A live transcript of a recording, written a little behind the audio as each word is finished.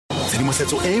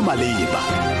tshedimosetso e e maleba,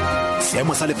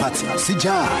 seemo sa lefatshe se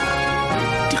jang,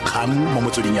 dikgang mo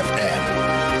Motsweding FM,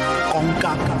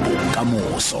 konka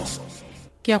bokamoso.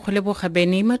 Ke a go leboga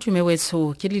bene matume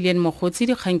wetso ke Lillian Mogotsi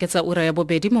dikgang ke tsa ura ya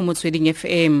bobedi mo Motsweding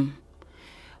FM.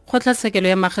 Kgotlatshekelo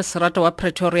ya Magistrato wa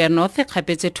Pretoria North e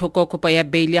kgapetse thoko kopo ya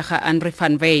bail ya ga Andre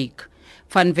van Wyk.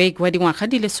 Van Wyk wa dingwaga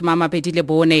di le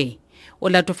 24 o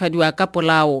latofadiwa ka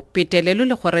polao, petelelo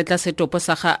le go retla setopo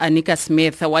sa ga Anika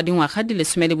Smith wa dingwaga di le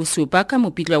 17 ka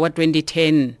Mopitlwe wa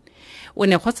 2010. O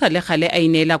ne go sa le gale a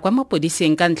ineela kwa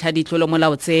mapodising ka ntlha ditlolo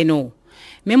molao tseno,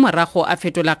 mme morago a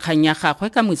fetola kgang ya gagwe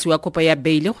ka motsi wa kopo ya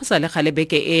bail go sa le gale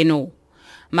beke eno.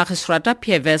 Magistrata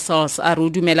Pierre Wessels a re o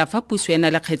dumela fa puso ena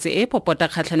le kgetse e popota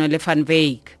kgatlhanong le Van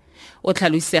Wyk. O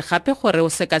tlhalositse gape gore o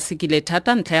sekasekile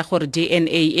thata ntlha ya gore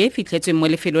DNA e fitlhetsweng mo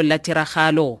lefelong la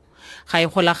tiragalo ga e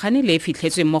golagane le e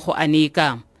fitlhetsweng mo go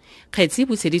Anika. Kgetsi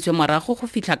buseditswe morago go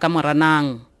fitlha ka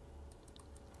Moranang.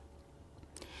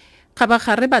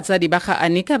 Kgabagare batsadi ba ga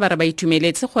Anika ba re ba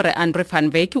itumeletse gore Andre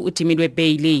van Wyk o timilwe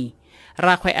beili.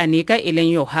 Ragwe Anika e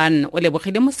leng Johan o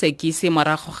lebogile mosekisi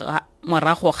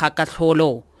morago ga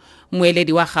katlholo.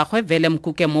 Moeledi wa gagwe Vele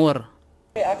Mkukemor.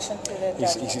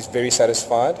 He's very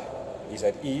satisfied. He's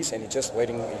at ease and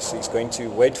he's going to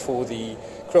wait for the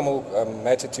criminal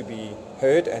matter to be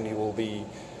heard, and he will be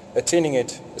attending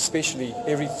it, especially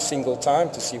every single time,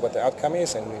 to see what the outcome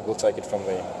is, and we will take it from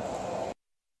there.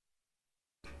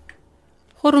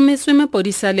 Go rometswe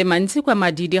mapodisi le mantsi kwa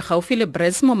Madidi gaufi le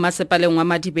Brits mo Masepaleng wa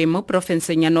Madibeng mo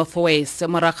profenseng ya Northwest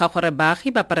morago gore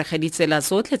baagi ba parege ditsela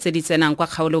tsotlhe tse di tsenang kwa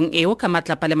kgaolong eo ka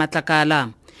matlapa le matlakala.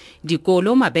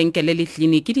 Dikolo, mabenkele le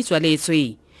tleliniki di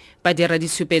tswaletswe. Badira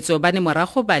disupetso ba ne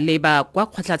morago ba leba kwa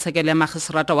kgotlatshekelo ya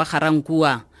Magistrata wa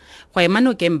Garankuwa go ema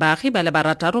nokeng baagi ba le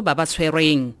barataro ba ba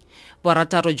tshwerweng.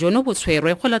 Borataro jono bo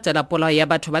tshwerwe go latela polao ya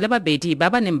batho ba le babedi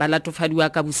ba ba neng ba latofadiwa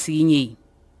ka bosenyi.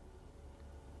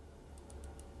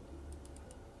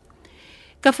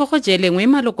 Ka fogo jelengwe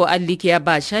maloko a liki ya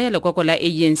bašwa ya lekoko la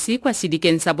ANC kwa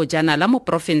sedikeng sa bojanala mo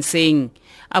profenseng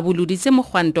a boloditse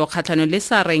mogwanto kgatlhanong le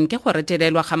sa reng ke go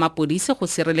retelelwa ga mapodisi go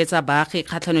sireletsa baagi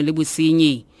kgatlhanong le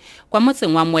bosenyi kwa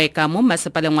motseng wa Mweka mo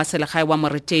Masepaleng wa selegae wa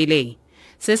Moretele.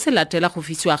 Se se latela go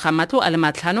fisiwa ga matlo a le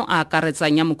 5 a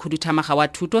akaretsang ya mokhuduthamaga wa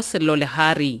thuto Sello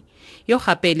Lehari yo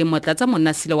gape le motlatsa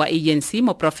monnasile wa ANC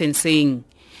mo profenseng.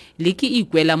 Liki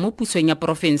ikwela mo pusong ya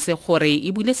profense gore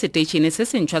e bule seteišene se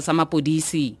sentšhwa sa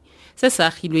mapodisi se se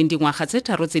agilweng dingwaga tse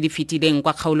 3 tse di fetileng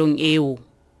kwa kgaolong eo.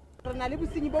 Re na le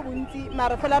bosenyi bo bontsi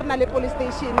mara fela re na le police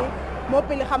station mo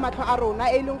pele ga matlho a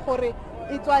rona e leng gore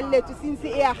e tswaletswe since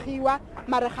e agiwa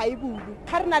mara ga e budu.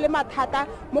 Ga re na le mathata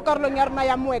mo karolong ya rona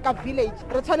ya Mweka village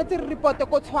re tshwanetse re reporte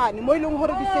ko Tshwane mo e leng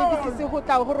gore di-services go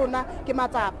tla go rona ke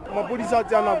matsapa. Mapodisa a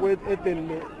tsaya nako e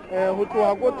telele go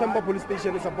tloga ko Temba police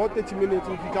station is about 30 minutes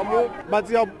go fitlha mo ba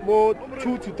tsaya mo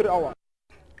 2 to 3 hours.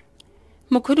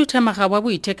 Mokhuduthamaga wa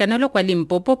boitekanelo kwa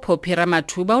Limpopo Phophira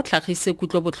Mathuba o tlhagise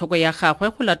kutlobotlhoko ya gagwe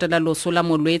go latela loso la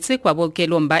molwetse kwa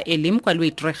bookelong ba Elim kwa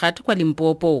Louis-Trichardt kwa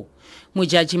Limpopo.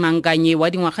 Mojaji Mankanye wa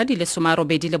dingwaga di le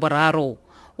 83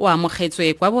 o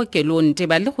amogetswe kwa bookelong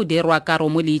teba le go dirwa karo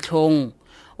mo leitlhong.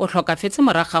 O tlhokafetse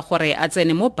moraga gore a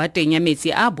tsene mo bateng ya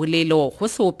metsi a bolelo go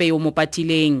se ope yo mo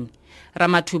patileng.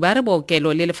 Ramathuba re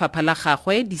bookelo le lefapha la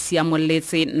gagwe di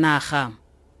siamolletse naga.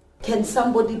 Can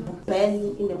somebody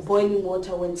burn in a boiling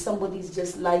water when somebody is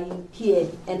just lying here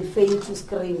and fail to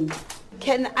scream?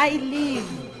 Can I leave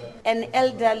an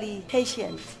elderly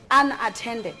patient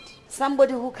unattended?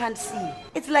 Somebody who can't see.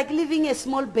 It's like leaving a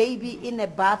small baby in a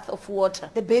bath of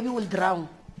water. The baby will drown.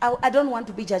 I don't want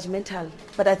to be judgmental,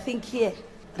 but I think here,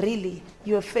 really,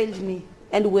 you have failed me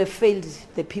and we have failed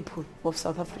the people of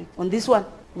South Africa. On this one,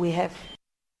 we have.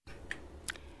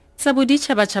 Sa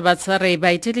boditšhabatšhaba tsa re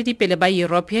baeteledipele ba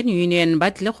European Union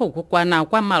ba tlile go kokwana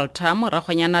kwa Malta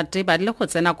moragonyana te ba tlile go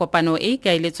tsena kopano e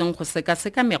ikaeletseng go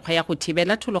sekaseka mekgwa ya go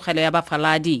thibela thologelo ya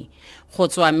bafaladi go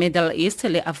tswa Middle East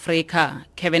le Africa.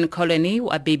 Kevin Colony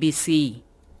wa BBC.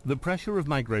 The pressure of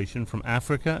migration from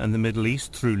Africa and the Middle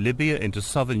East through Libya into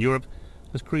southern Europe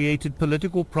has created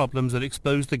political problems that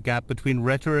expose the gap between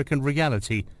rhetoric and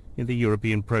reality in the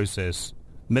European process.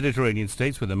 Mediterranean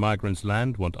states where the migrants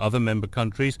land want other member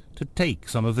countries to take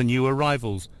some of the new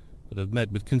arrivals, but have met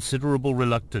with considerable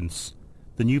reluctance.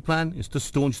 The new plan is to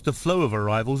staunch the flow of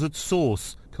arrivals at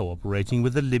source, cooperating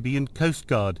with the Libyan Coast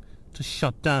Guard to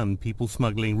shut down people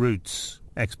smuggling routes.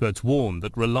 Experts warn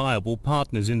that reliable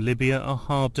partners in Libya are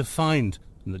hard to find,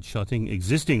 and that shutting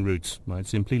existing routes might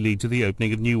simply lead to the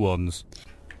opening of new ones.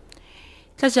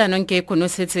 Tlajanong ke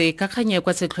konosetse ka kganye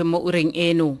kwa setlhomo ureng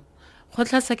eno.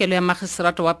 Kgotlatshekelo ya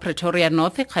Magistrato wa Pretoria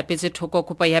North kgapetse thoko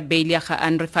kopo ya bail ya ga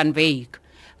Andre van Wyk.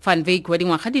 Van Wyk wa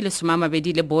dingwaga di le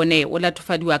 24 o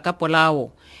latofadiwa ka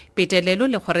polao. Petelelo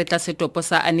le gore tla setopo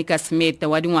sa Anika Smith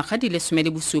wa dingwaga di le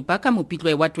 17 ka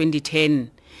Mopitlwe wa 2010.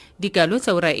 Dikalo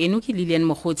tsa ura eno ke Lillian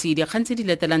Mogotsi di kgantse di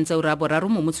letelang tsa ura boraro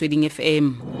mo Motsweding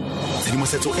FM.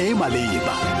 Tshedimosetso e e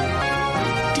maleba.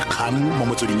 Dikgang mo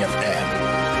Motsweding FM.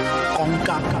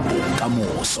 Konka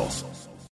bokamoso.